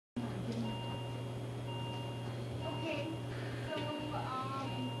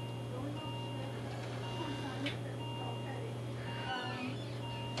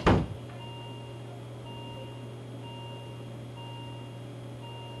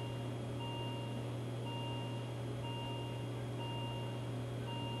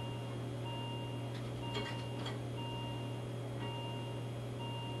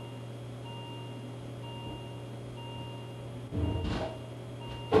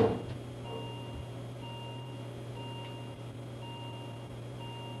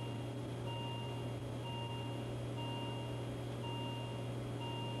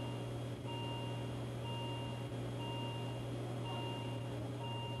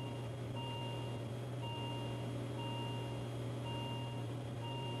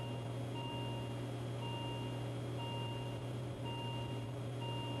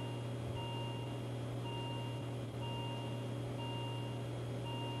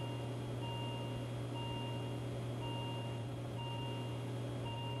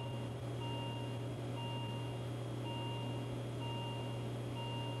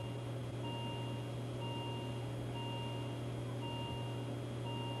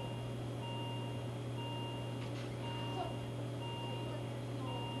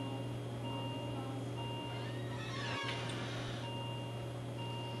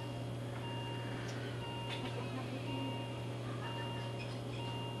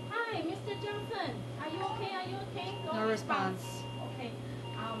Mr. Johnson, are you okay? Are you okay? No response. Okay.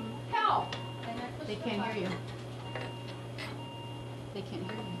 Help. They can't hear you. They can't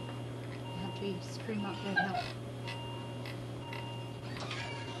hear you. You have to scream out there, help.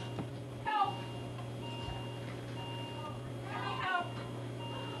 Help. Help.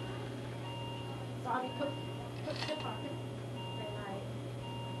 Sorry, put the pocket.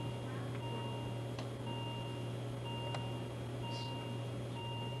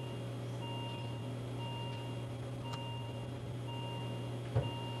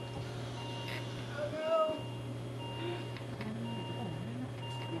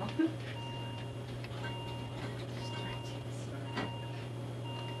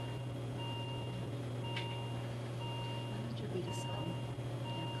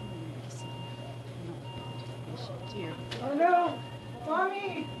 Oh no!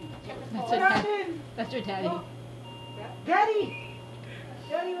 Mommy! That's What happened? That's your daddy. Oh. Daddy!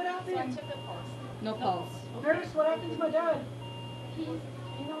 Daddy, what happened? So I took the pulse. No pulse. Nurse, what happened to my dad? He's,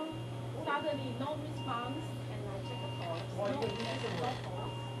 suddenly no response, and I check the pulse. No pulse.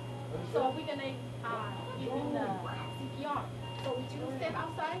 So we're gonna give him the CPR. So would you step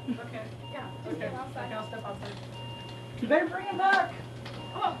outside? Okay. Yeah, just step outside. Okay, I'll step outside. You better bring him back.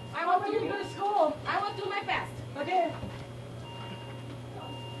 Oh, I How will about you go to school? I will do my best. Okay.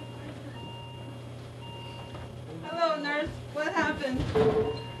 Hello, nurse. What happened?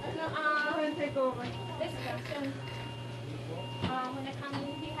 Go ahead and take over. This person, when they come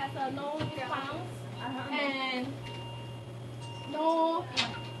in, he has a no response and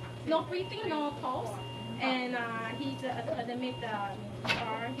no breathing, no pulse, and he's admitted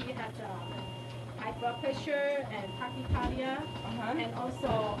he has high blood pressure and tachycardia, and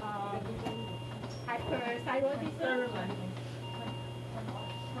also hyperthyroidism.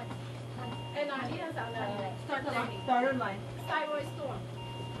 And he has Starter line. thyroid storm.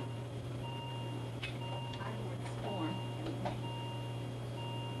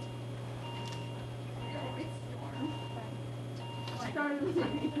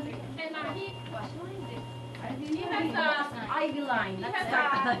 And he has Ivy line. He has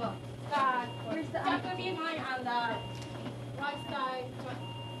where's the Jacobi line on the right side.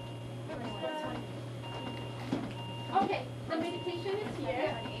 Okay, the medication is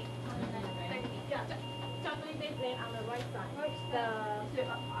here. Yeah, Jacobi line on the right side.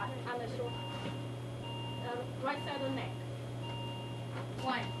 On the shoulder. Right side of the neck.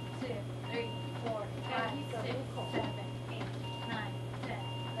 1, 2, 3, 4, 5, 6, 7, 8, 9, 10,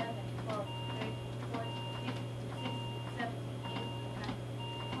 11, 12, 13, 14, 15, 16, 17, 18, 19,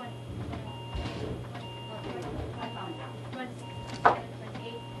 20, 21, 26, 27,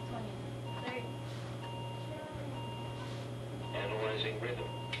 28, 29, 30. Analyzing rhythm.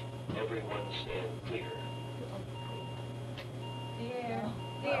 Everyone stand clear. There.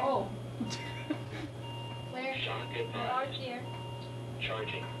 Oh. Where? Shock Large advised. there.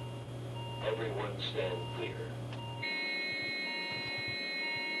 Charging. Everyone stand clear.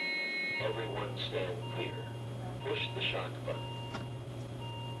 Everyone stand clear. Push the shock button.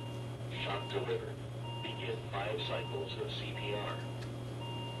 Shock delivered. Begin 5 cycles of CPR.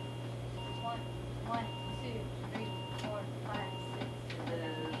 1, 2, 3, 4, 5, 6, 7,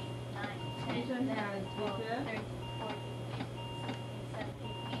 8, 9, 10, 11, 12, 13, 14, 15,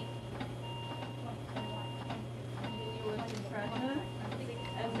 16, 17, 18, 20, 21, 22, 23, 24, 25, 26,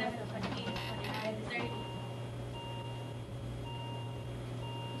 27, 28, 29, 30.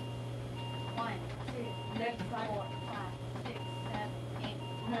 1, 2, 3, 4, 5, 6, 7, 8,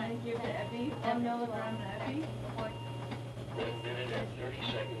 9, Give the 10, epi, 11, 1 milligram 12, epi. 13, 14, 1 minute and 30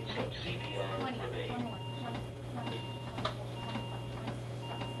 seconds of CPR 20, 21, 22, 23, remain. 24, 25,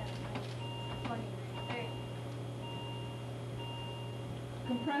 26, 27, 28, 29, 30.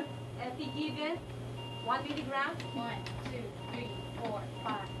 Compress. Epi given 1 milligram. 1, 2, 3, 4,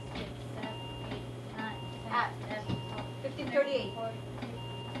 5, 6, 7, 8, 9, 10, 11, 12, 13, 1538. 14, 15,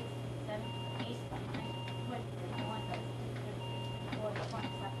 16, 17, 18, 19, 20, 21, 22, 23, 24,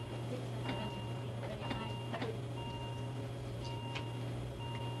 25, 26, 27, 28, 29, 30.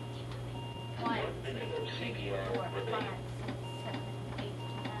 1, 1 minute of 2, 3, CPR 4, 5, 6, 7, 8,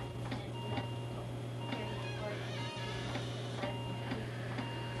 9, 10, 11, 12, 13, 14, 15, 16, 17,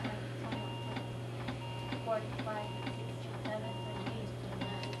 18, 20, 21, 45, 67, 38,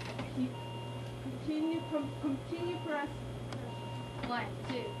 39. Continue press. 1,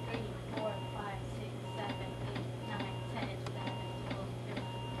 2, 3, 4, 5, 6, 7, 8, 9, 10, 11, 12, 13,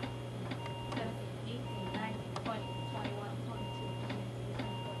 17, 18, 19, 20, 21, 22, 23,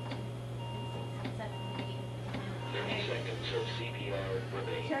 24, 25, 26, 27, 28, 30 seconds of CPR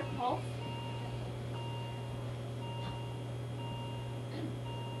remain. Check pulse.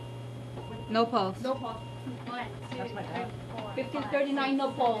 No pulse. No pulse. 1, 2, That's my 3, dog. 4, 15, 5, 39, no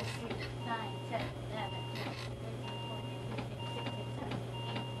 6, pulse. 7, 8, 9, 10, 11, 12, 13, 14, 15, 16,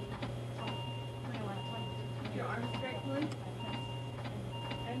 17, 18, 19, 20, 21, 22, Keep your arms straight, please.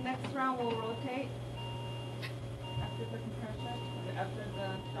 And next round we'll rotate after the compression, after the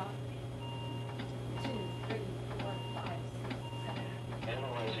shock. 2, 3, 4, 5, 6, 7.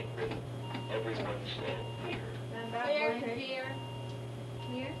 Analyzing rhythm. Everyone stand clear. And that Clear, rotate. clear.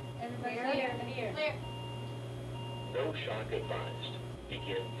 Clear? Everybody Clear. clear? Clear. No shock advised.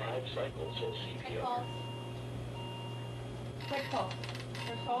 Begin 5 cycles of Check CPR. pulse. Quick pulse.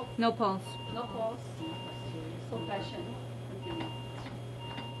 First hold. No pulse. No pulse. Compression.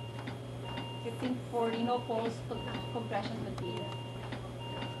 15, 40, no pulse. Compression continue.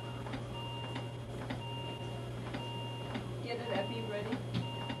 Get it epi ready.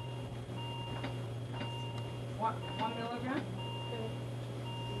 1 milligram.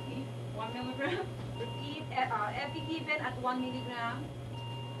 Repeat. 1 milligram. Repeat. Epi given at 1 milligram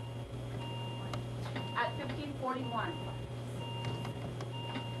at 1541.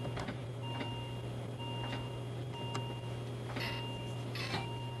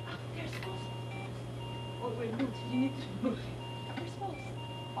 Oh wait, no, you need to move. There's pulse.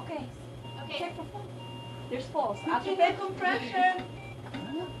 Okay. Okay. Check for pulse. There's pulse. After that compression.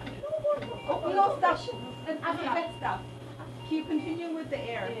 Oh, no, stop. And after Stop. that, stop. Keep continuing with the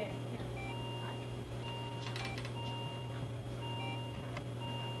air.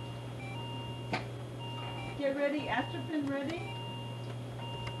 Get ready, atropine ready.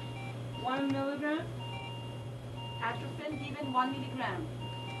 1 milligram. Atropine given 1 milligram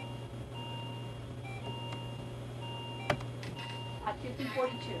at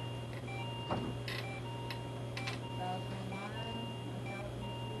 1542.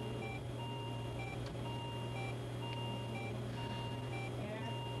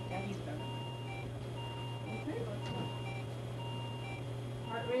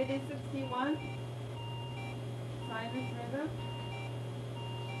 Heart rate is 61. Sinus rhythm.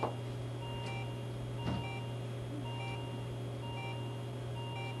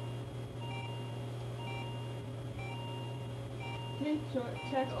 Okay,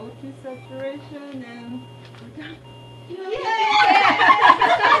 check O2 saturation and we're done. Yay!